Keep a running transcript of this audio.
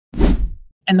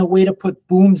And the way to put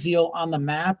Boomzeal on the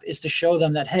map is to show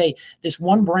them that, hey, this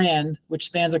one brand, which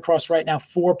spans across right now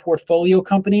 4 portfolio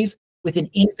companies with an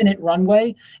infinite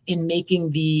runway in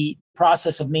making the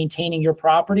process of maintaining your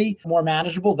property more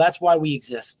manageable. That's why we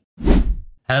exist.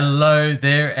 Hello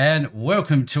there and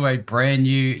welcome to a brand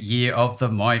new year of the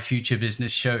My Future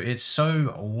Business Show. It's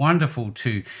so wonderful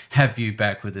to have you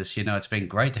back with us. You know, it's been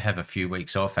great to have a few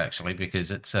weeks off actually,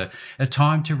 because it's a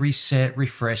time to reset,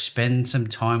 refresh, spend some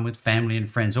time with family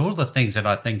and friends, all the things that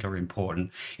I think are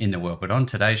important in the world. But on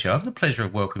today's show, I have the pleasure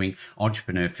of welcoming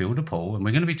entrepreneur Phil DePaul, and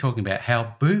we're going to be talking about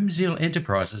how Boomzeal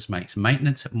Enterprises makes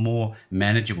maintenance more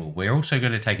manageable. We're also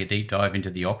going to take a deep dive into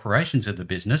the operations of the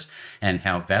business and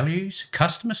how values,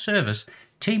 customer service,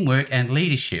 teamwork, and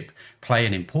leadership play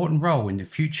an important role in the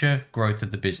future growth of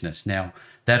the business. Now,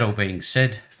 that all being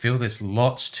said, Phil, there's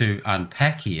lots to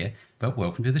unpack here, but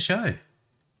welcome to the show.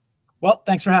 Well,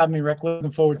 thanks for having me, Rick. Looking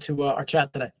forward to our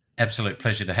chat today. Absolute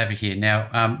pleasure to have you here.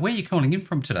 Now, where are you calling in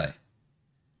from today?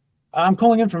 I'm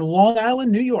calling in from Long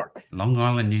Island, New York. Long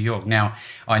Island, New York. Now,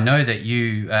 I know that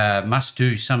you must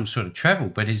do some sort of travel,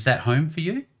 but is that home for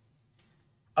you?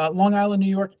 Long Island, New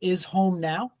York is home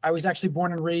now. I was actually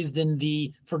born and raised in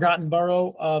the forgotten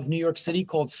borough of New York City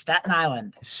called Staten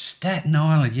Island. Staten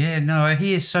Island, yeah, no, I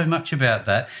hear so much about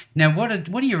that. Now, what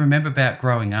do you remember about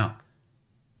growing up?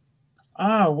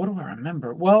 Oh, what do I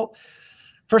remember? Well,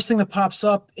 first thing that pops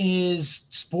up is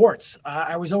sports.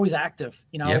 I was always active,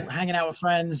 Yep. hanging out with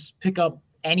friends, pick up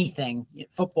anything,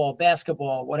 football,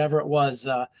 basketball, whatever it was.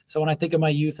 So when I think of my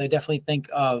youth, I definitely think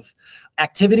of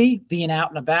activity, being out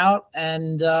and about,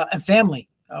 and family.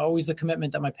 Always the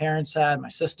commitment that my parents had, my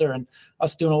sister, and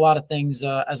us doing a lot of things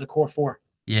as a core 4.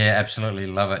 Yeah, absolutely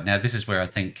love it. Now, this is where I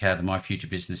think the My Future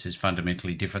Business is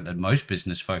fundamentally different than most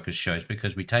business-focused shows,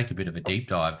 because we take a bit of a deep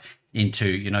dive into,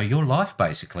 your life,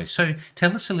 basically. So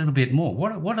tell us a little bit more.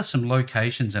 What are some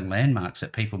locations and landmarks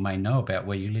that people may know about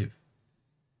where you live?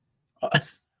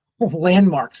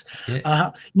 Landmarks.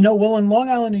 Yeah. Well, in Long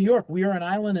Island, New York, we are an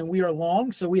island and we are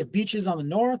long. So we have beaches on the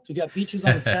north. We got beaches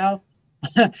on the south.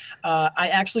 I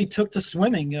actually took to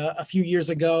swimming a few years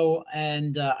ago,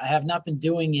 and I have not been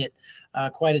doing it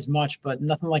quite as much, but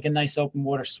nothing like a nice open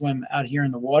water swim out here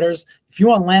in the waters. If you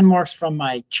want landmarks from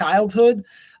my childhood,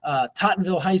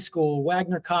 Tottenville High School,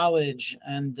 Wagner College,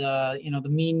 and the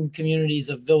mean communities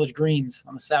of Village Greens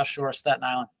on the South Shore of Staten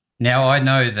Island. Now, I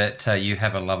know that you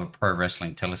have a love of pro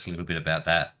wrestling. Tell us a little bit about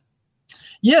that.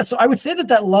 Yeah, so I would say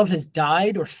that love has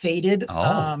died or faded.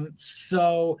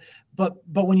 Oh. But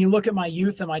when you look at my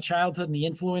youth and my childhood and the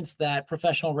influence that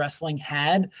professional wrestling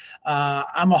had,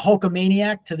 I'm a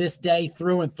Hulkamaniac to this day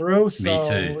through and through. So, Me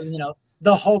too.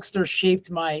 The Hulkster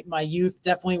shaped my youth.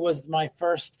 Definitely was my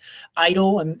first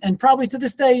idol, and probably to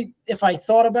this day, if I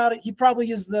thought about it, he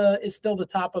probably is still the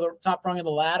top rung of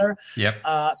the ladder. Yep.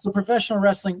 So professional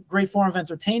wrestling, great form of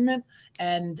entertainment,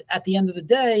 and at the end of the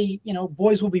day,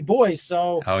 boys will be boys.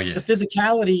 So Oh, yeah. the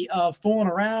physicality of fooling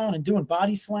around and doing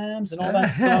body slams and all that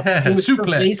stuff, it was Suplex.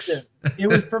 pervasive. It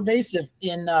was pervasive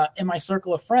in my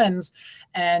circle of friends.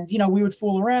 And, we would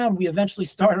fool around. We eventually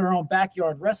started our own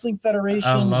backyard wrestling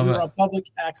federation. love We were it. on public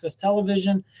access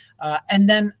television. And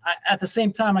then at the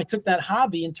same time, I took that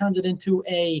hobby and turned it into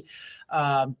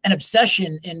an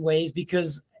obsession in ways,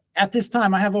 because at this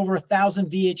time I have over 1,000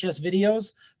 VHS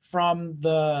videos from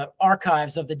the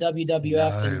archives of the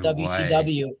WWF and No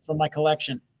WCW from my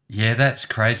collection. Yeah, that's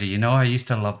crazy. I used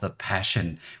to love the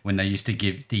passion when they used to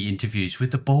give the interviews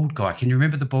with the bald guy. Can you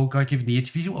remember the bald guy giving the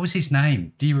interviews? What was his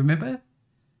name? Do you remember?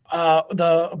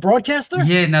 The broadcaster?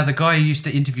 Yeah, no, the guy who used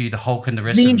to interview the Hulk and the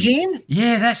rest Mean of them. Gene?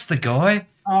 Yeah, that's the guy.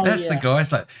 Oh, That's the yeah. guy.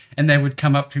 It's like, and they would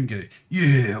come up to him and go,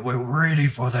 "Yeah, we're ready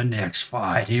for the next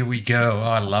fight. Here we go."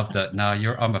 I loved it. No,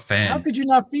 I'm a fan. How could you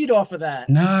not feed off of that?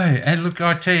 No, and look,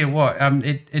 I tell you what,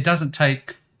 it doesn't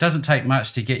take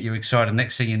much to get you excited.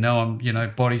 Next thing you know,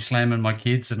 I'm body slamming my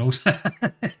kids and also.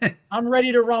 I'm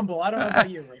ready to rumble. I don't know about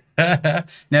you, Rick.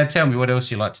 Now, tell me, what else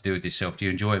you like to do with yourself? Do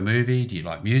you enjoy a movie? Do you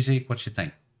like music? What you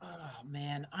think? Oh,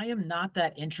 man, I am not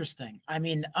that interesting. I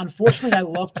mean, unfortunately, I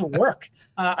love to work.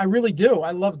 I really do. I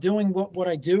love doing what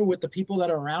I do with the people that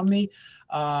are around me.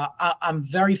 I'm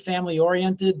very family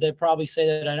oriented. They probably say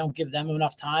that I don't give them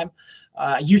enough time.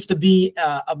 I used to be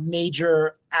a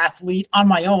major athlete on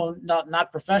my own,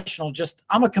 not professional. Just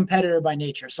I'm a competitor by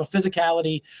nature. So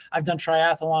physicality, I've done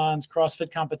triathlons,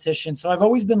 CrossFit competition. So I've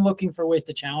always been looking for ways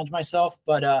to challenge myself.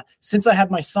 But since I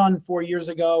had my son 4 years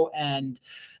ago and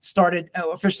started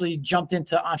officially jumped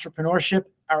into entrepreneurship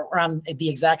around at the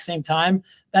exact same time,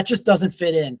 that just doesn't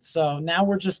fit in. So now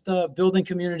we're just building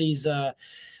communities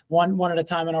one at a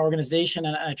time in our organization,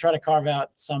 and I try to carve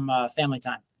out some family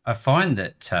time. I find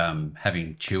that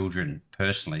having children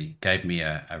personally gave me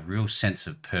a real sense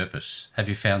of purpose. Have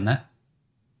you found that?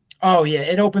 Oh yeah,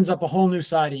 it opens up a whole new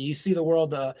side of you. You see the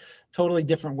world a totally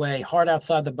different way, heart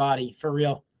outside the body, for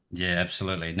real. Yeah,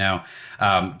 absolutely. Now,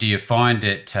 do you find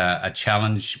it a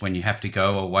challenge when you have to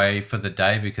go away for the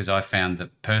day? Because I found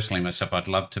that personally myself, I'd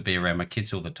love to be around my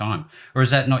kids all the time. Or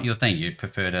is that not your thing? You'd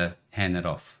prefer to hand that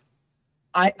off?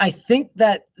 I think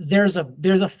that there's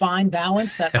a fine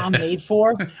balance that I'm made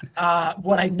for.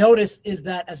 What I noticed is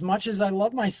that as much as I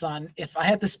love my son, if I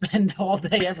had to spend all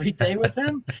day every day with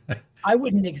him, I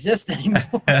wouldn't exist anymore.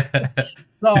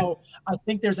 So I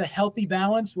think there's a healthy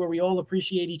balance where we all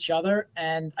appreciate each other,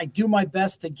 and I do my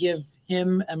best to give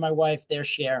him and my wife their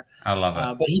share. I love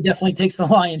it. But he definitely takes the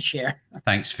lion's share.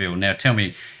 Thanks, Phil. Now, tell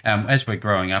me, as we're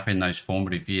growing up in those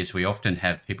formative years, we often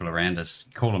have people around us,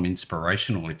 call them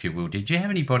inspirational, if you will. Did you have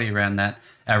anybody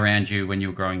around you when you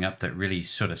were growing up that really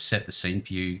sort of set the scene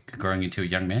for you growing into a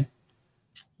young man?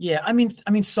 Yeah, I mean,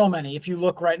 so many. If you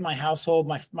look right in my household,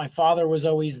 my father was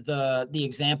always the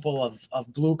example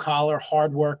of blue collar,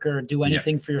 hard worker, do Yep.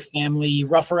 anything for your family,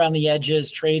 rough around the edges,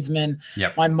 tradesman.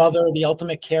 Yep. My mother, the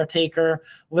ultimate caretaker,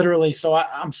 literally. So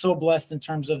I'm so blessed in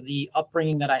terms of the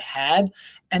upbringing that I had.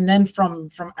 And then from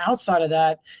outside of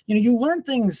that, you learn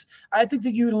things. I think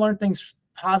that you learn things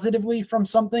positively from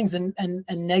some things and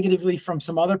negatively from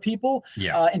some other people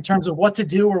Yeah. in terms of what to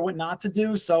do or what not to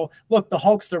do. So look, the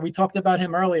Hulkster, we talked about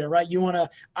him earlier, right? You want to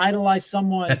idolize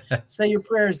someone, say your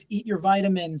prayers, eat your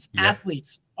vitamins, Yep.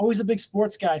 athletes, always a big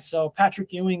sports guy. So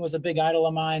Patrick Ewing was a big idol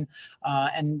of mine,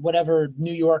 and whatever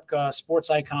New York sports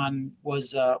icon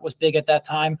was big at that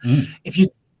time.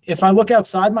 Mm. If I look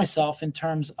outside myself in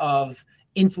terms of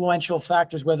influential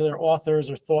factors, whether they're authors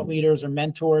or thought leaders or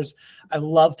mentors, I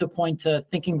love to point to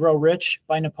Think and Grow Rich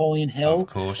by Napoleon Hill Of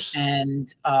course.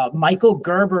 and Michael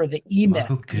Gerber, The Michael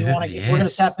E-Myth. Gerber, If we're going to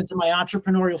yes. tap into my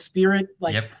entrepreneurial spirit,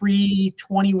 like Yep. pre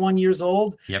 21 years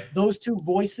old, Yep. those two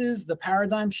voices, the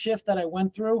paradigm shift that I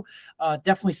went through,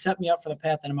 definitely set me up for the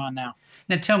path that I'm on now.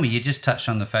 Now, tell me, you just touched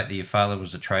on the fact that your father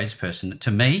was a tradesperson.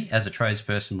 To me, as a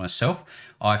tradesperson myself,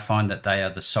 I find that they are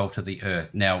the salt of the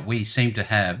earth. Now, we seem to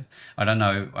have, I don't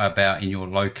know about in your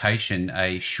location,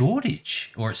 a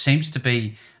shortage, or it seems to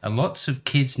be lots of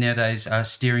kids nowadays are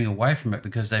steering away from it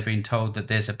because they've been told that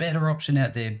there's a better option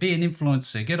out there. Be an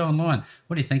influencer, get online.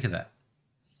 What do you think of that?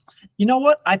 You know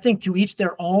what? I think to each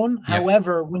their own. Yep.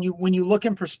 However, when you look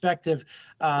in perspective,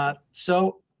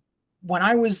 so when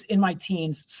I was in my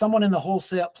teens, someone in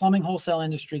the plumbing wholesale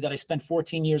industry that I spent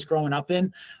 14 years growing up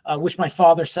in, which my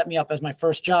father set me up as my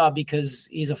first job because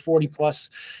he's a 40 plus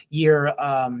year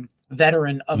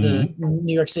veteran of the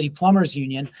New York City Plumbers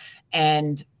Union.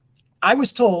 And I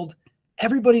was told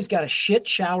everybody's got to shit,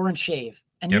 shower, and shave.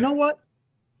 And Yep. you know what?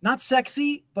 Not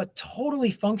sexy, but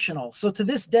totally functional. So to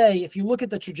this day, if you look at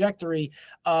the trajectory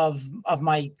of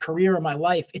my career and my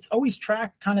life, it's always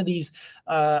tracked kind of these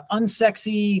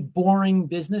unsexy, boring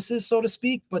businesses, so to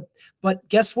speak. But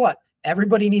guess what?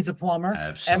 Everybody needs a plumber.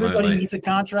 Absolutely. Everybody needs a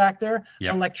contractor,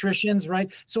 Yep. electricians,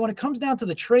 right? So when it comes down to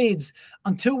the trades,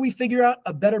 until we figure out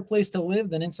a better place to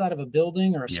live than inside of a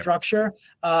building or a Yep. structure,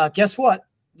 guess what?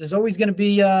 There's always going to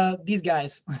be these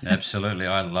guys. Absolutely.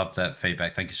 I love that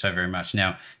feedback. Thank you so very much.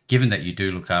 Now, given that you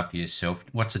do look after yourself,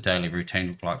 what's a daily routine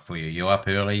look like for you? You're up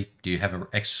early. Do you have an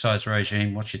exercise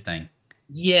regime? What's your thing?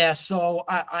 Yeah, so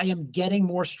I am getting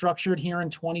more structured here in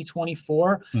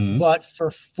 2024, Mm. but for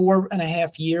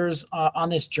 4.5 years on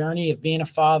this journey of being a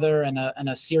father and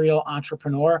a serial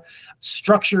entrepreneur,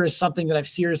 structure is something that I've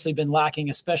seriously been lacking,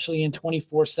 especially in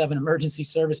 24/7 emergency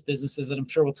service businesses that I'm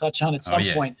sure we'll touch on at Oh, some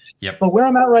yeah. point. Yep. But where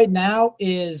I'm at right now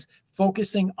is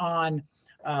focusing on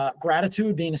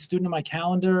gratitude, being a student of my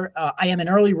calendar. I am an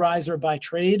early riser by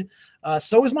trade.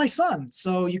 So is my son.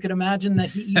 So you could imagine that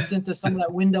he eats into some of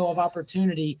that window of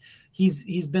opportunity.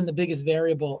 He's been the biggest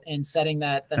variable in setting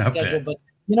that schedule. bet. But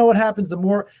you know what happens? The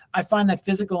more I find that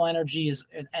physical energy is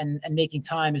and making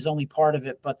time is only part of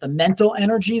it, but the mental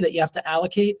energy that you have to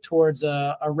allocate towards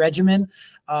a regimen,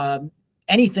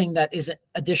 anything that is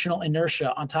additional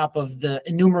inertia on top of the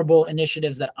innumerable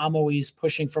initiatives that I'm always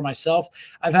pushing for myself,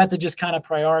 I've had to just kind of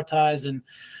prioritize. And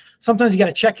sometimes you got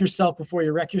to check yourself before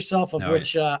you wreck yourself, of No,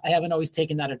 which I haven't always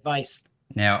taken that advice.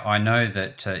 Now, I know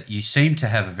that you seem to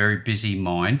have a very busy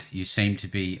mind. You seem to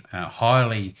be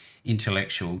highly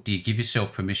intellectual. Do you give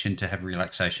yourself permission to have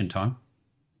relaxation time?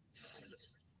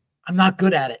 I'm not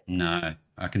good at it. No,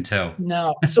 I can tell.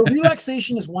 No. So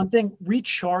relaxation is one thing,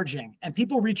 recharging, and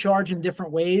people recharge in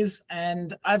different ways.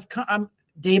 And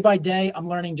day by day, I'm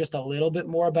learning just a little bit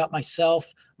more about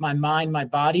myself, my mind, my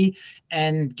body,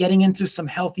 and getting into some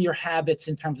healthier habits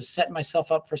in terms of setting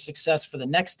myself up for success for the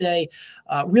next day.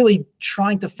 Really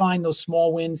trying to find those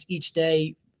small wins each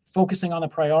day, focusing on the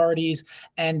priorities,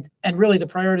 and really the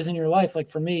priorities in your life. Like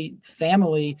for me,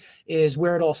 family is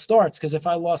where it all starts. Because if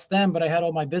I lost them, but I had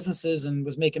all my businesses and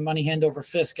was making money hand over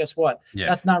fist, guess what? Yeah.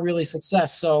 That's not really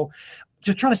success. So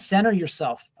just trying to center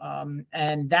yourself.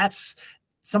 And that's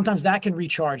sometimes that can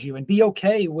recharge you, and be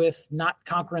okay with not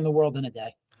conquering the world in a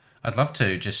day. I'd love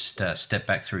to just step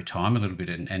back through time a little bit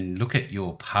and look at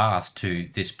your path to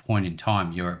this point in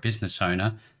time. You're a business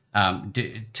owner.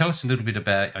 Tell us a little bit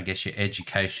about, I guess, your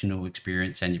educational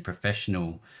experience and your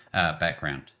professional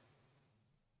background.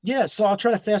 Yeah, so I'll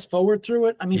try to fast forward through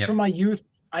it. I mean, Yep. from my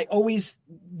youth, I always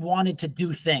wanted to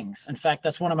do things. In fact,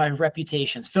 that's one of my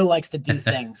reputations. Phil likes to do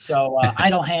things. So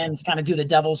idle hands kind of do the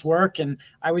devil's work. And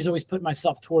I was always put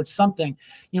myself towards something.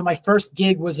 You know, my first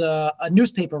gig was a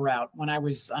newspaper route when I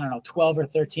was, I don't know, 12 or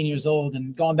 13 years old.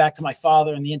 And going back to my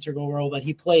father and the integral role that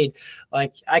he played,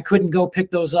 like I couldn't go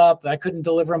pick those up. I couldn't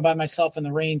deliver them by myself in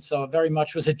the rain. So it very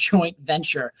much was a joint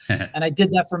venture. And I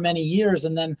did that for many years.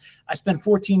 And then I spent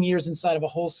 14 years inside of a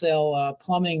wholesale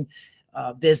plumbing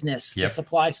business, Yep. the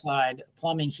supply side,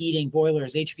 plumbing, heating,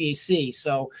 boilers, HVAC.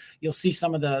 So you'll see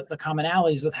some of the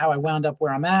commonalities with how I wound up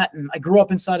where I'm at. And I grew up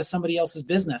inside of somebody else's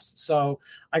business. So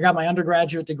I got my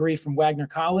undergraduate degree from Wagner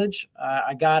College.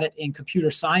 I got it in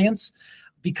computer science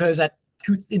because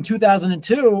in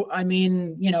 2002, I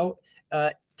mean,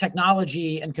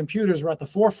 technology and computers were at the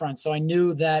forefront. So I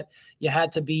knew that you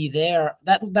had to be there.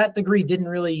 That degree didn't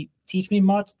really teach me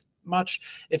much.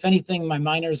 If anything, my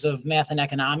minors of math and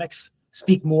economics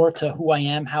speak more to who I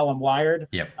am, how I'm wired.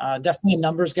 Yep. Definitely a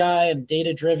numbers guy. I'm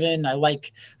data driven. I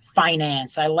like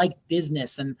finance. I like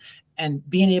business, and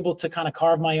being able to kind of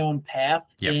carve my own path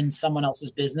Yep. in someone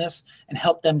else's business and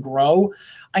help them grow.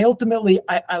 I love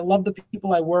the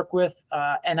people I work with,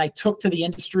 and I took to the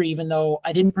industry even though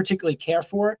I didn't particularly care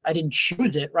for it. I didn't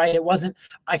choose it, right?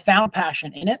 I found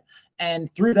passion in it.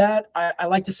 And through that, I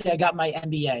like to say I got my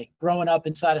MBA. Growing up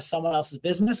inside of someone else's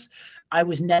business, I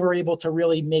was never able to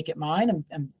really make it mine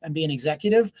and be an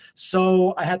executive.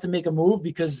 So I had to make a move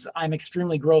because I'm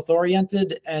extremely growth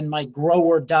oriented, and my grow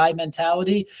or die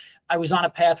mentality, I was on a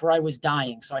path where I was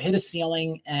dying. So I hit a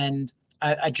ceiling, and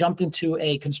I jumped into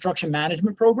a construction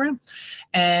management program,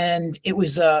 and it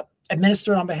was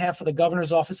administered on behalf of the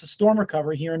governor's office of storm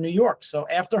recovery here in New York. So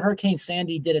after Hurricane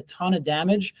Sandy did a ton of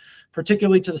damage,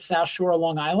 particularly to the South Shore of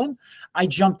Long Island, I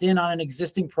jumped in on an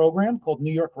existing program called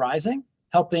New York Rising,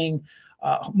 helping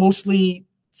mostly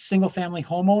single-family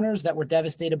homeowners that were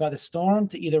devastated by the storm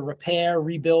to either repair,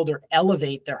 rebuild, or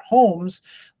elevate their homes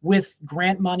with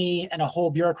grant money and a whole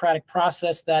bureaucratic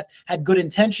process that had good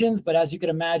intentions. But as you could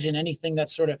imagine, anything that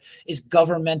sort of is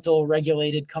governmental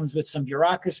regulated comes with some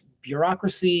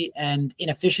bureaucracy and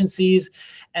inefficiencies.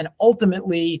 And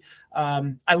ultimately,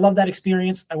 I love that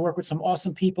experience. I work with some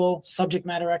awesome people, subject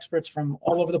matter experts from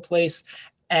all over the place.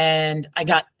 And I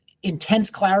got intense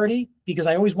clarity because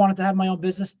I always wanted to have my own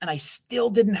business, and I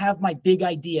still didn't have my big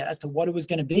idea as to what it was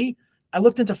going to be. I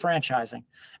looked into franchising,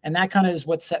 and that kind of is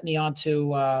what set me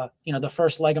onto, the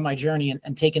first leg of my journey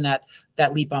and taking that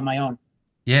leap on my own.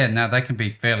 Yeah, now they can be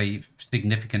fairly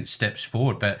significant steps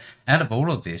forward. But out of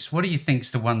all of this, what do you think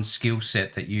is the one skill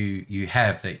set that you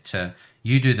have that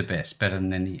you do the best, better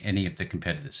than any of the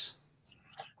competitors?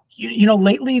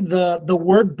 Lately the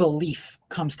word belief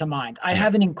comes to mind. I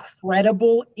have an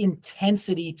incredible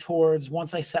intensity towards,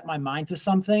 once I set my mind to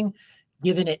something,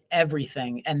 giving it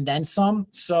everything and then some.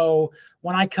 So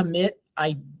when I commit,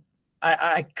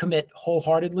 I commit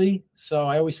wholeheartedly. So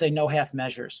I always say no half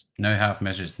measures. No half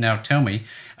measures. Now tell me,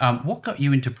 what got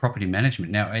you into property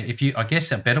management? Now, I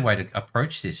guess a better way to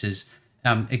approach this is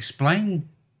explain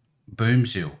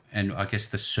Boomzil and I guess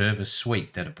the service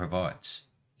suite that it provides.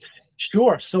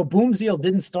 Sure. So Boomzil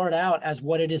didn't start out as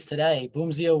what it is today.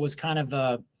 Boomzil was kind of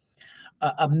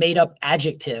a made up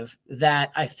adjective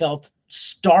that I felt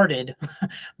started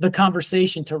the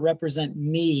conversation to represent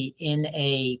me in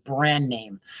a brand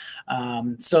name.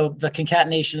 So the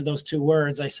concatenation of those two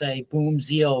words, I say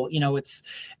Boomzil, it's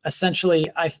essentially,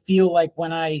 I feel like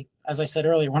as I said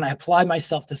earlier, when I apply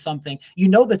myself to something,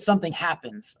 that something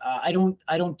happens. I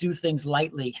don't do things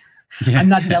lightly. Yeah. I'm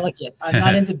not delicate. I'm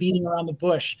not into beating around the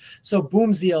bush. So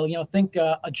Boomzil, think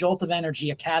a jolt of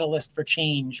energy, a catalyst for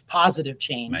change, positive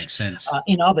change. Makes sense.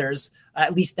 In others.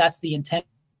 At least that's the intent.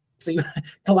 So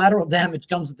collateral damage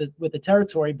comes with the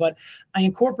territory. But I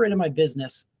incorporated my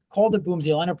business called it Boom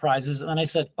Zeal Enterprises. And then I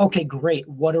said, okay, great.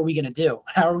 What are we going to do?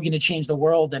 How are we going to change the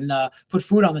world and put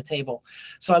food on the table?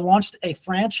 So I launched a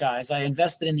franchise. I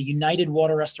invested in the United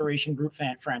Water Restoration Group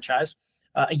franchise,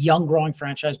 a young growing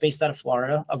franchise based out of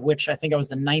Florida, of which I think I was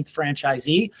the 9th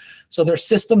franchisee. So their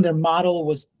system, their model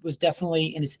was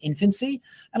definitely in its infancy.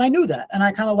 And I knew that. And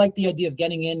I kind of liked the idea of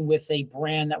getting in with a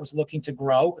brand that was looking to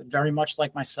grow, very much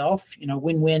like myself,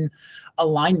 win-win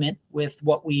alignment with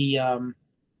what we,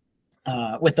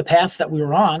 with the paths that we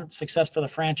were on. Success for the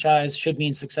franchise should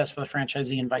mean success for the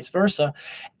franchisee and vice versa.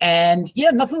 And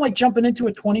yeah, nothing like jumping into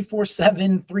a 24/7,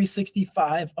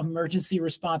 365 emergency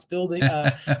response building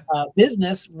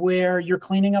business where you're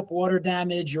cleaning up water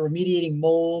damage, you're remediating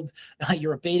mold,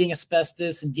 you're abating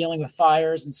asbestos and dealing with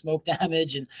fires and smoke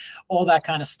damage and all that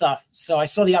kind of stuff. So I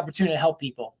saw the opportunity to help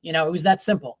people. It was that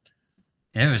simple.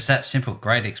 Yeah, it was that simple.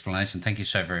 Great explanation. Thank you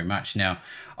so very much. Now,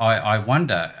 I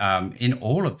wonder, in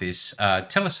all of this,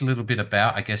 tell us a little bit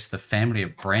about, I guess, the family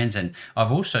of brands. And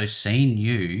I've also seen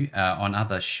you on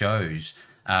other shows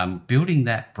building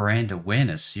that brand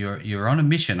awareness. You're on a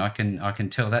mission. I can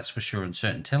tell that's for sure and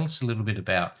certain. Tell us a little bit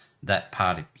about that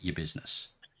part of your business.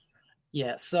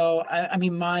 Yeah. So, I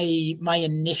mean, my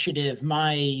initiative,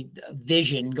 my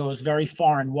vision goes very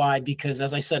far and wide because,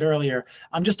 as I said earlier,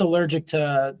 I'm just allergic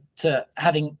to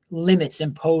having limits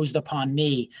imposed upon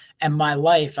me and my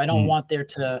life. I don't want there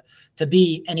to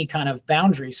be any kind of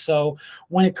boundaries. So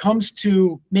when it comes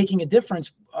to making a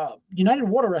difference, United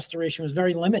Water Restoration was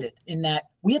very limited in that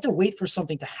we had to wait for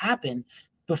something to happen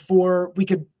before we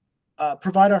could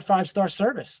provide our 5-star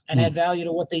service and add value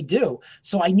to what they do.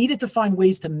 So I needed to find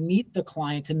ways to meet the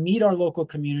client, to meet our local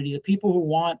community, the people who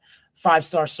want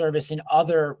 5-star service in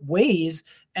other ways,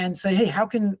 and say, hey, how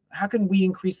can we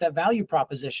increase that value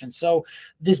proposition? So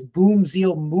this Boom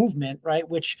Zeal movement, right,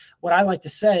 which what I like to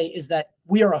say is that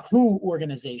we are a who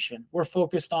organization. We're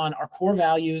focused on our core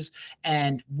values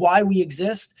and why we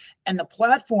exist. And the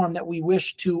platform that we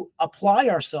wish to apply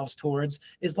ourselves towards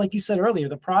is, like you said earlier,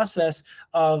 the process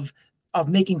of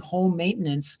making home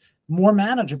maintenance more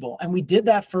manageable. And we did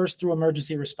that first through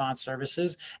emergency response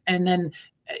services. And then,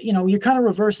 you kind of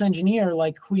reverse engineer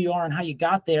like who you are and how you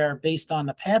got there based on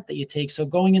the path that you take. So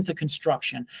going into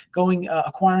construction,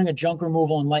 acquiring a junk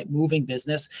removal and light moving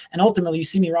business. And ultimately you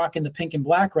see me rocking the pink and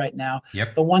black right now,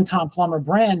 the One Tom Plumber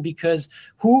brand, because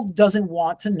who doesn't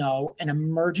want to know an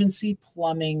emergency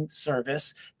plumbing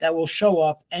service that will show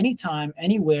up anytime,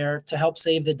 anywhere to help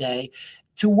save the day,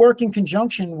 to work in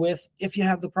conjunction with if you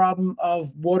have the problem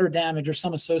of water damage or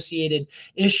some associated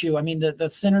issue. I mean, the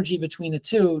synergy between the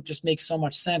two just makes so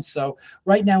much sense. So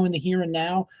right now in the here and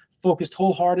now, focused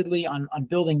wholeheartedly on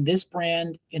building this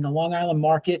brand in the Long Island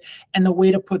market. And the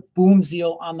way to put Boom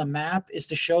Zeal on the map is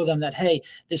to show them that, hey,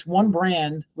 this one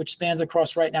brand, which spans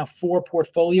across right now 4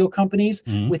 portfolio companies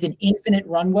with an infinite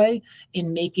runway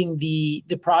in making the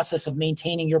process of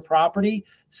maintaining your property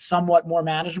somewhat more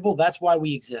manageable. That's why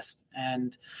we exist.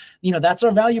 And, that's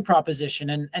our value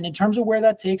proposition. And in terms of where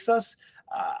that takes us,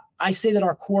 I say that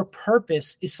our core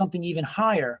purpose is something even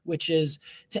higher, which is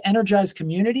to energize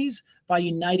communities by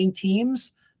uniting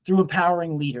teams through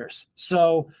empowering leaders.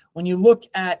 So when you look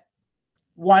at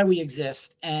why we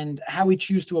exist and how we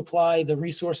choose to apply the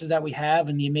resources that we have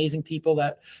and the amazing people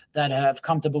that have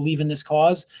come to believe in this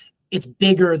cause, it's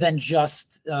bigger than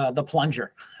just the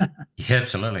plunger. Yeah,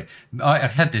 absolutely. I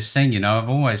had this thing, I've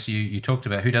always, you talked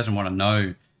about who doesn't want to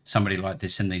know somebody like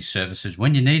this in these services.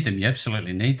 When you need them, you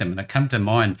absolutely need them. And it come to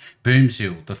mind, Boom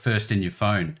Zeal, the first in your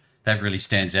phone. That really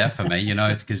stands out for me,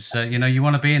 because, you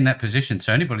want to be in that position.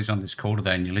 So anybody's on this call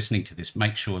today and you're listening to this,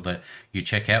 make sure that you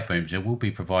check out Boom Zeal. We'll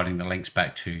be providing the links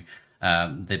back to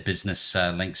the business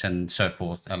links and so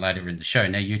forth later in the show.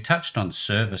 Now, you touched on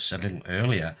service a little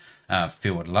earlier.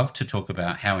 Phil, I'd love to talk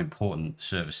about how important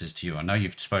service is to you. I know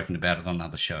you've spoken about it on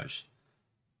other shows.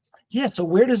 Yeah. So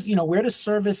where does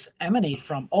service emanate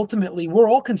from? Ultimately, we're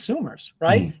all consumers,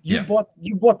 right? You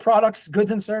bought products,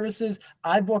 goods and services.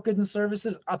 I bought goods and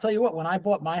services. I'll tell you what, when I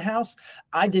bought my house,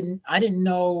 I didn't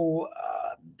know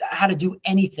how to do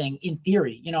anything in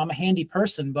theory. I'm a handy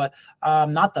person, but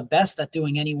I'm not the best at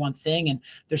doing any one thing. And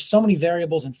there's so many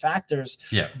variables and factors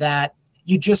that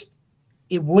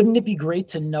wouldn't it be great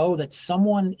to know that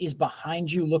someone is behind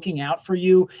you looking out for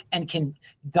you and can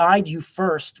guide you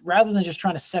first rather than just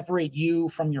trying to separate you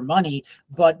from your money,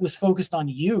 but was focused on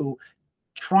you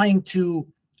trying to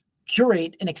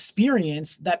curate an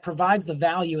experience that provides the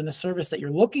value and the service that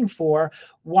you're looking for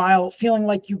while feeling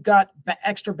like you got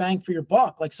extra bang for your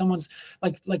buck, like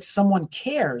someone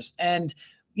cares. And,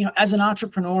 as an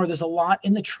entrepreneur, there's a lot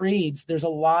in the trades. There's a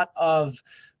lot of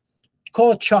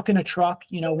call it chuck in a truck,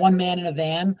 one man in a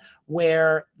van,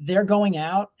 where they're going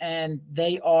out and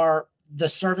they are the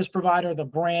service provider, the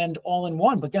brand, all in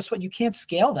one. But guess what? You can't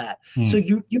scale that. So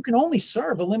you can only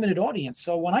serve a limited audience.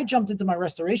 So when I jumped into my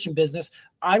restoration business,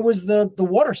 I was the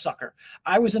water sucker.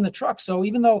 I was in the truck. So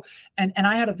even though, and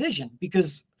I had a vision,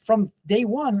 because from day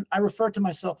one, I referred to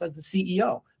myself as the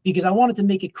CEO, because I wanted to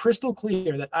make it crystal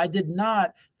clear that I did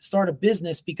not start a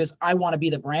business because I want to be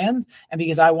the brand and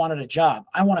because I wanted a job.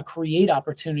 I want to create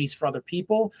opportunities for other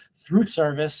people through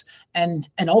service. And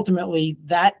ultimately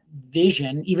that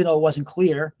vision, even though it wasn't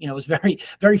clear, it was very,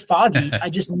 very foggy. I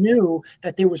just knew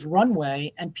that there was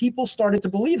runway, and people started to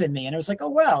believe in me. And it was like, oh,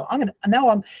 wow,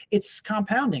 it's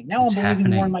compounding. Now I'm believing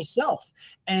more in myself.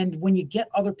 And when you get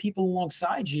other people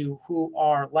alongside you who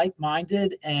are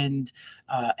like-minded and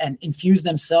infuse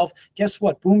themselves, guess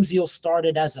what? Boomzeal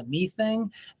started as a me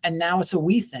thing, and now it's a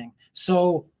we thing.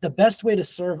 So the best way to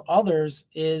serve others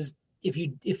is if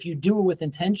you do it with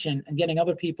intention and getting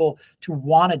other people to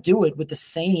want to do it with the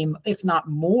same, if not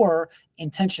more,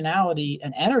 intentionality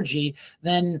and energy,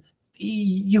 then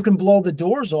you can blow the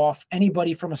doors off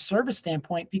anybody from a service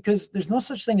standpoint, because there's no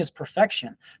such thing as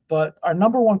perfection. But our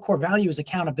number one core value is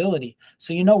accountability.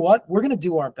 So you know what? We're going to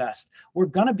do our best. We're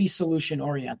going to be solution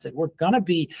oriented. We're going to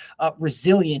be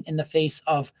resilient in the face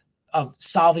of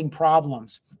solving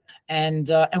problems. And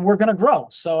we're going to grow.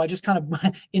 So I just kind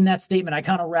of, in that statement, I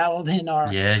kind of rattled in our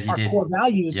core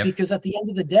values, because at the end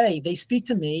of the day, they speak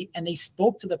to me, and they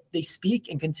speak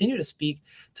and continue to speak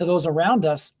to those around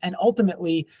us, and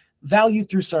ultimately value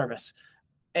through service.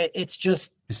 It's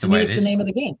just, to me, it's the name of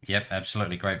the game. Yep,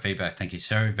 absolutely. Great feedback. Thank you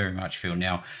so very much, Phil.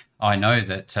 Now, I know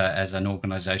that as an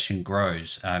organization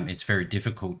grows, it's very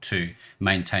difficult to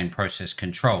maintain process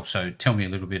control. So tell me a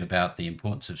little bit about the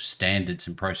importance of standards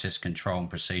and process control and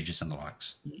procedures and the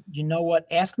likes. You know what?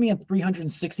 Ask me in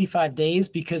 365 days,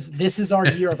 because this is our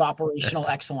year of operational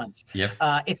excellence. Yep.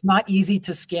 It's not easy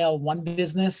to scale one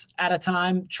business at a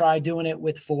time. Try doing it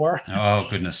with 4. Oh,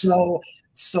 goodness.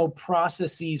 So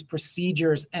processes,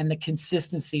 procedures, and the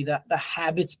consistency, the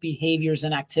habits, behaviors,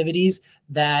 and activities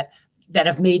that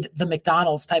have made the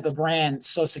McDonald's type of brand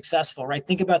so successful, right?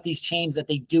 Think about these chains that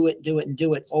they do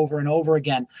it over and over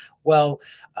again. Well,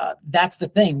 that's the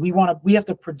thing. We have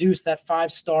to produce that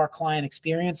 5-star client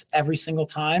experience every single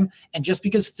time. And just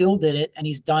because Phil did it and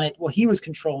he's done it, well, he was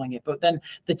controlling it, but then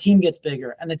the team gets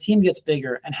bigger and the team gets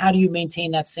bigger. And how do you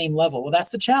maintain that same level? Well,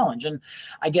 that's the challenge. And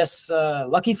I guess,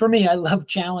 lucky for me, I love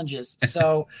challenges.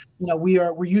 So,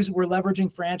 we're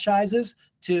leveraging franchises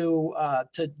to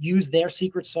use their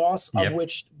secret sauce, of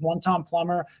which One Tom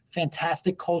Plumber,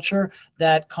 fantastic culture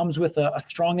that comes with a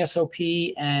strong SOP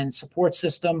and support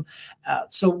system.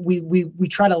 So we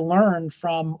try to learn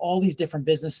from all these different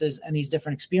businesses and these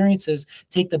different experiences,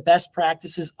 take the best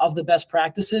practices of the best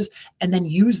practices, and then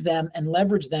use them and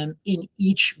leverage them in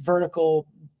each vertical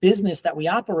business that we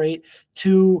operate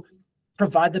to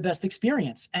provide the best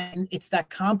experience. And it's that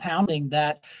compounding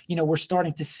that, we're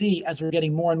starting to see as we're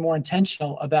getting more and more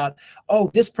intentional about,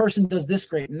 oh, this person does this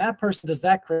great and that person does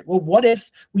that great. Well, what if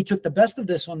we took the best of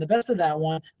this one, the best of that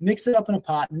one, mix it up in a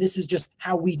pot, and this is just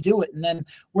how we do it. And then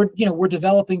we're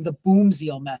developing the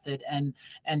Boomzeal method and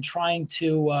trying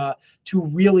to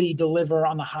really deliver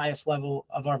on the highest level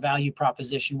of our value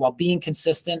proposition while being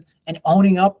consistent and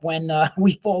owning up when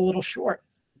we fall a little short.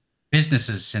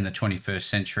 Businesses in the 21st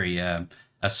century are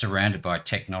surrounded by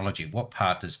technology. What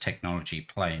part does technology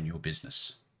play in your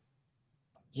business?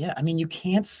 Yeah, I mean, you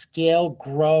can't scale,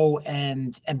 grow,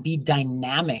 and be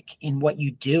dynamic in what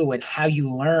you do and how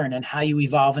you learn and how you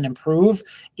evolve and improve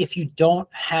if you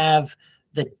don't have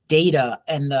the data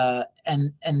and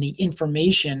the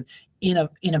information in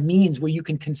a means where you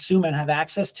can consume and have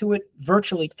access to it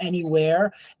virtually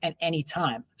anywhere and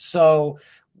anytime. So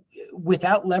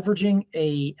without leveraging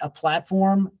a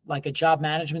platform like a job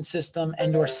management system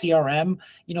and or CRM,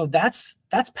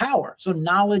 that's power. So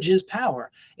knowledge is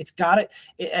power. It's got it.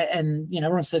 And,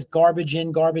 everyone says garbage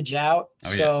in, garbage out.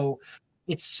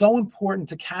 It's so important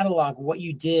to catalog what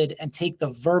you did and take the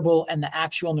verbal and the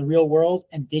actual in the real world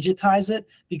and digitize it,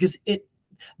 because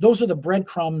those are the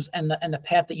breadcrumbs and the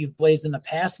path that you've blazed in the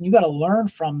past. And you got to learn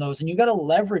from those, and you got to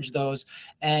leverage those,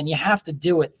 and you have to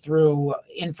do it through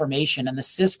information, and the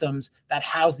systems that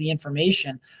house the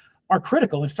information are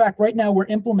critical. In fact, right now we're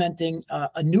implementing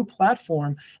a new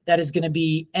platform that is going to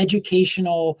be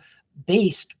educational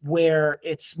based, where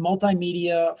it's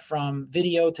multimedia from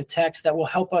video to text that will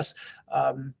help us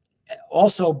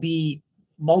also be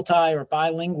multi or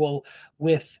bilingual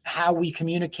with how we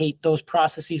communicate those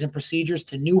processes and procedures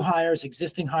to new hires,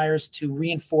 existing hires, to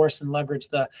reinforce and leverage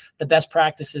the best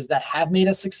practices that have made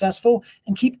us successful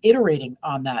and keep iterating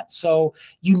on that. So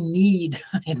you need,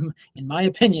 in my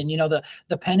opinion,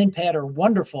 the pen and pad are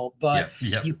wonderful, but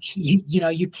you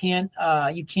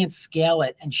can't scale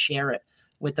it and share it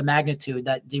with the magnitude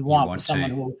that you want with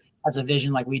someone who has a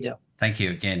vision like we do. Thank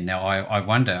you again. Now, I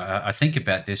wonder, I think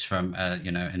about this from,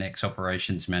 an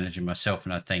ex-operations manager myself,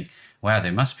 and I think, wow,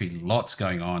 there must be lots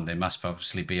going on. There must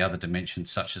obviously be other dimensions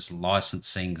such as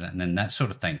licensing and then that sort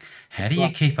of thing. How do you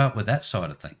keep up with that side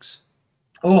of things?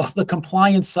 Oh, the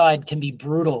compliance side can be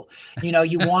brutal.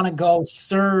 You want to go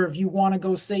serve, you want to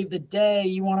go save the day,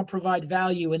 you want to provide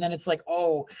value. And then it's like,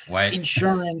 wait.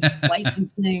 Insurance,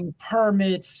 licensing,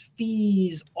 permits,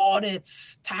 fees,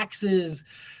 audits, taxes.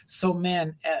 So,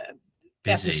 man,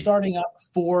 after starting up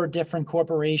 4 different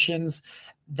corporations,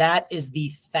 that is the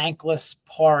thankless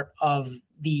part of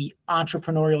the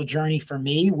entrepreneurial journey for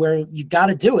me, where you got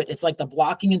to do it. It's like the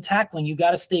blocking and tackling. You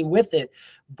got to stay with it.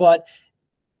 But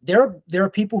there are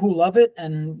people who love it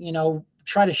and,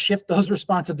 try to shift those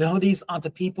responsibilities onto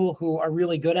people who are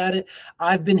really good at it.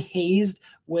 I've been hazed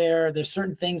where there's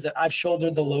certain things that I've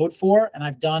shouldered the load for and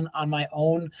I've done on my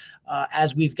own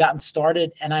as we've gotten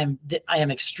started. And I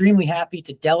am extremely happy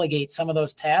to delegate some of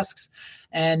those tasks.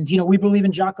 And, we believe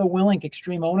in Jocko Willink,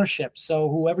 extreme ownership. So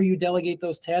whoever you delegate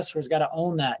those tasks for has got to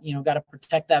own that, got to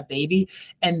protect that baby.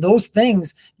 And those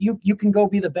things, you can go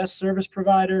be the best service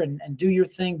provider and do your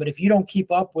thing. But if you don't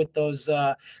keep up with those,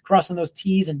 crossing those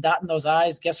T's and dotting those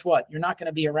I's, guess what? You're not going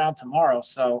to be around tomorrow.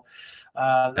 So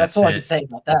that's all I can say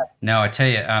about that. Now, I tell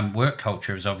you, work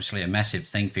culture is obviously a massive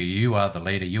thing for you. You are the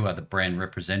leader. You are the brand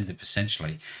representative,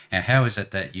 essentially. And how is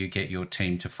it that you get your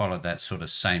team to follow that sort of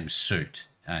same suit?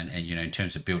 And in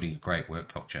terms of building a great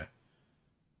work culture?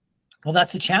 Well,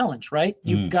 that's the challenge, right?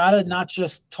 You got to not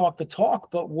just talk the talk,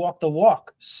 but walk the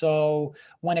walk. So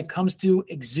when it comes to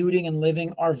exuding and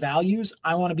living our values,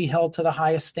 I want to be held to the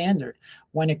highest standard.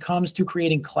 When it comes to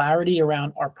creating clarity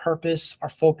around our purpose, our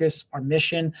focus, our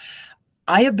mission,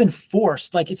 I have been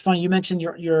forced, like, it's funny, you mentioned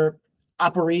your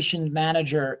operation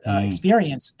manager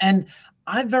experience. And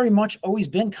I've very much always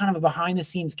been kind of a behind the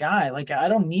scenes guy. Like, I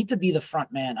don't need to be the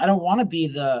front man. I don't want to be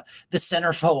the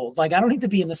centerfold. Like, I don't need to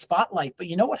be in the spotlight. But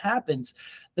you know what happens?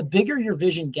 The bigger your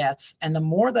vision gets and the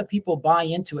more that people buy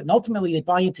into it, and ultimately they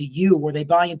buy into you, or they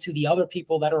buy into the other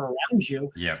people that are around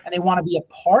you, and they want to be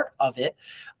a part of it,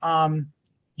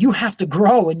 you have to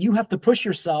grow and you have to push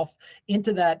yourself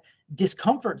into that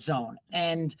discomfort zone.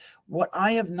 And what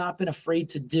I have not been afraid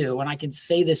to do, and I can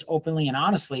say this openly and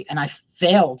honestly, and I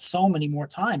failed so many more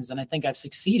times than I think I've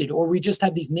succeeded, or we just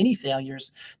have these mini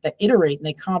failures that iterate and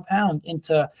they compound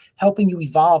into helping you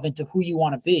evolve into who you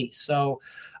want to be. So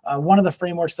one of the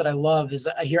frameworks that I love is,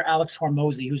 I hear Alex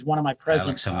Hormozy, who's one of my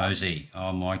presidents. Alex Hormozy.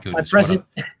 Oh my goodness. My president.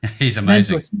 He's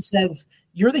amazing. He says,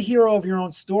 you're the hero of your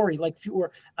own story. Like, who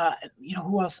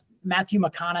else? Matthew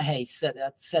McConaughey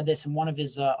said this in one of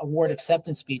his award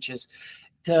acceptance speeches.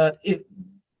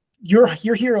 Your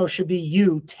hero should be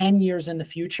you 10 years in the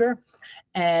future,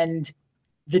 and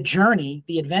the journey,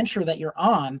 the adventure that you're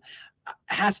on,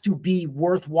 has to be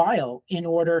worthwhile in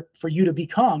order for you to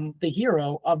become the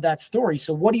hero of that story.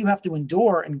 So what do you have to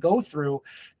endure and go through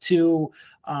to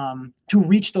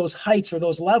reach those heights or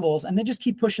those levels, and then just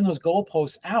keep pushing those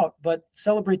goalposts out, but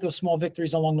celebrate those small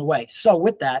victories along the way. So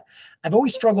with that, I've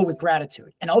always struggled with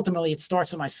gratitude, and ultimately it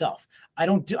starts with myself.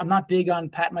 I'm not big on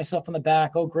patting myself on the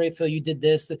back. Oh, great, Phil, you did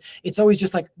this. It's always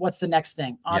just like, what's the next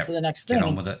thing? On to the next thing. Get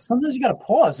on with it. Sometimes you got to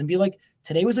pause and be like,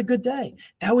 today was a good day.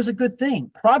 That was a good thing.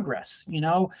 Progress,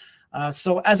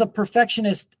 So as a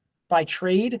perfectionist by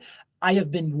trade, I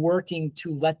have been working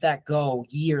to let that go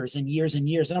years and years and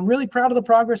years. And I'm really proud of the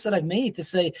progress that I've made, to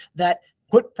say that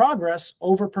put progress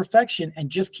over perfection and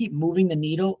just keep moving the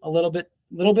needle a little bit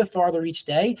farther each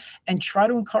day, and try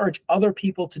to encourage other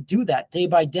people to do that day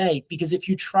by day. Because if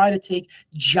you try to take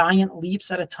giant leaps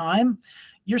at a time,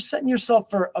 you're setting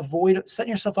yourself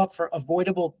up for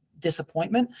avoidable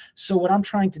disappointment. So what I'm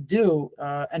trying to do,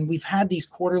 and we've had these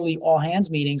quarterly all hands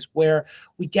meetings where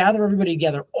we gather everybody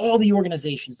together, all the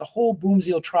organizations, the whole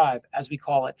Boomseel tribe, as we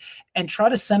call it, and try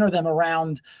to center them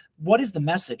around, what is the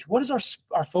message? What is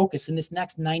our focus in this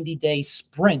next 90-day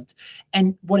sprint?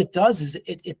 And what it does is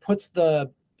it puts the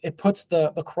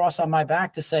cross on my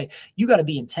back to say, you got to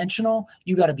be intentional,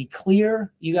 you got to be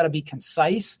clear, you got to be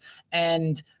concise.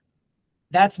 And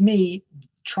that's me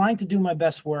trying to do my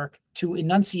best work to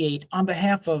enunciate on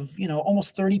behalf of,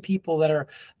 almost 30 people that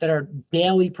are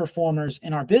daily performers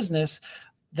in our business,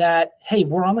 that, hey,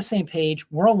 we're on the same page,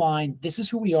 we're aligned, this is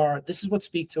who we are, this is what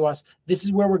speaks to us, this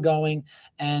is where we're going.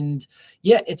 And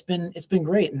yeah, it's been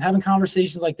great. And having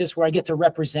conversations like this where I get to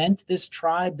represent this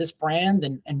tribe, this brand,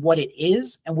 and what it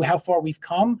is, and how far we've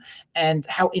come, and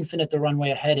how infinite the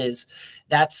runway ahead is.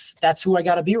 That's who I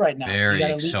got to be right now. Very you got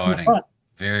to lead from the exciting. front.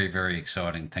 Very, very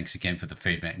exciting. Thanks again for the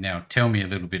feedback. Now, tell me a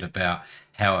little bit about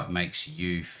how it makes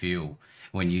you feel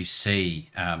when you see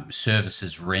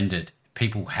services rendered,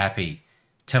 people happy.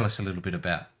 Tell us a little bit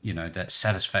about, that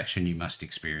satisfaction you must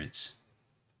experience.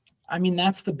 I mean,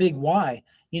 that's the big why.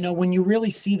 When you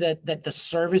really see that the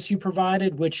service you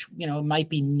provided, which, might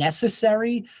be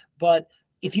necessary, but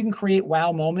if you can create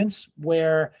wow moments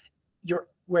where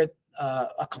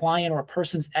a client or a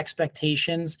person's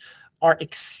expectations are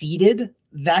exceeded,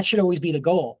 that should always be the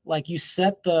goal. Like you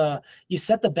set the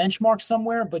benchmark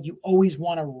somewhere, but you always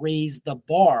want to raise the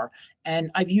bar.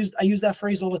 And I use that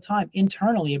phrase all the time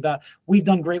internally about, we've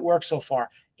done great work so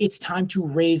far. It's time to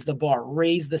raise the bar,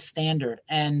 raise the standard.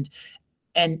 And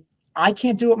I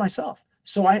can't do it myself.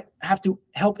 So I have to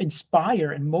help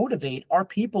inspire and motivate our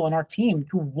people and our team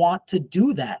to want to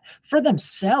do that for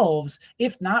themselves,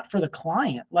 if not for the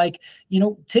client. Like,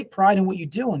 take pride in what you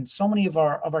do. And so many of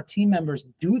our team members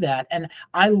do that. And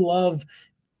I love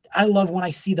when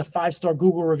I see the 5-star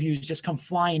Google reviews just come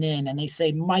flying in and they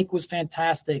say, Mike was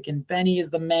fantastic and Benny is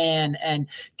the man and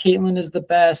Caitlin is the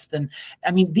best. And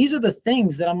I mean, these are the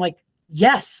things that I'm like,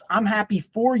 yes, I'm happy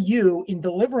for you in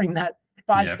delivering that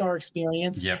 5-star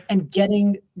experience and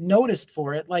getting noticed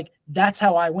for it. Like, that's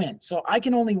how I win. So I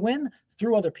can only win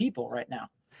through other people right now.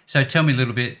 So tell me a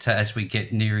little bit, as we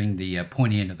get nearing the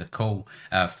pointy end of the call,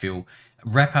 Phil,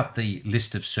 wrap up the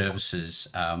list of services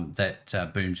that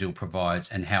Boomzilla provides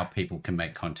and how people can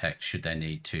make contact should they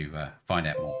need to find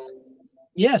out more.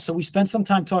 Yeah, so we spent some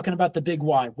time talking about the big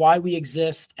why we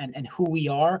exist and who we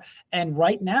are. And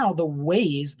right now, the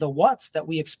ways, the what's that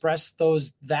we express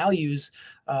those values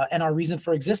and our reason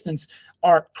for existence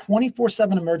are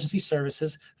 24/7 emergency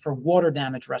services for water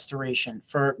damage restoration,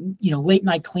 for late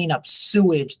night cleanup,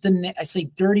 sewage. I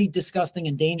say dirty, disgusting,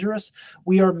 and dangerous.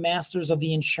 We are masters of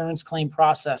the insurance claim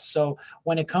process. So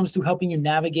when it comes to helping you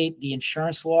navigate the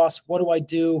insurance loss, what do I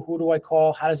do? Who do I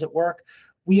call? How does it work?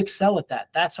 We excel at that.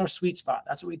 That's our sweet spot.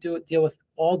 That's what we deal with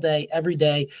all day, every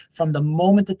day, from the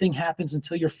moment the thing happens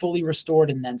until you're fully restored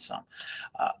and then some.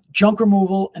 Junk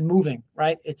removal and moving,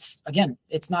 right? It's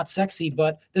not sexy,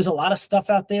 but there's a lot of stuff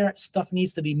out there. Stuff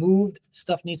needs to be moved.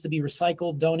 Stuff needs to be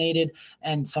recycled, donated,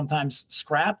 and sometimes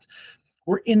scrapped.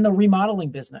 We're in the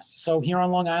remodeling business. So here on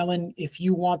Long Island, if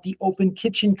you want the open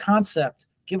kitchen concept,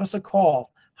 give us a call.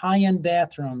 High-end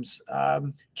bathrooms,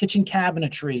 kitchen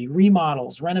cabinetry,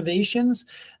 remodels, renovations.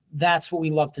 That's what we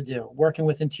love to do. Working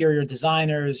with interior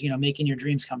designers, making your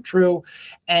dreams come true.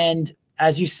 And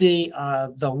as you see,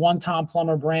 the One Tom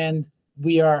Plumber brand,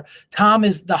 Tom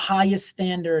is the highest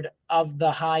standard of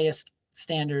the highest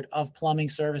standard of plumbing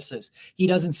services. He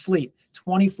doesn't sleep.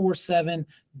 24/7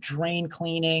 drain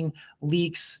cleaning,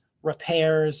 leaks,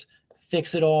 repairs,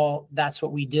 fix it all. That's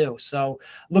what we do. So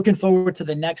looking forward to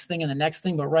the next thing and the next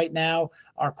thing. But right now,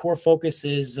 our core focus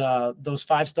is those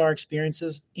 5-star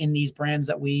experiences in these brands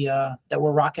that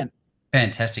we're rocking.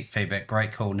 Fantastic feedback.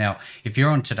 Great call. Now, if you're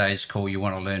on today's call, you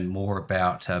want to learn more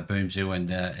about Boomzilla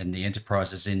and the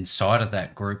enterprises inside of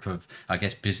that group of, I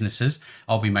guess, businesses,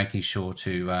 I'll be making sure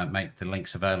to make the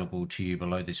links available to you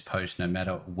below this post. No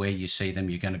matter where you see them,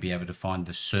 you're going to be able to find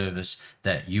the service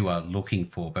that you are looking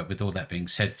for. But with all that being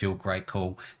said, Phil, great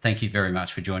call. Thank you very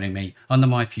much for joining me on the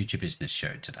My Future Business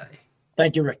show today.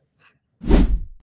 Thank you, Rick.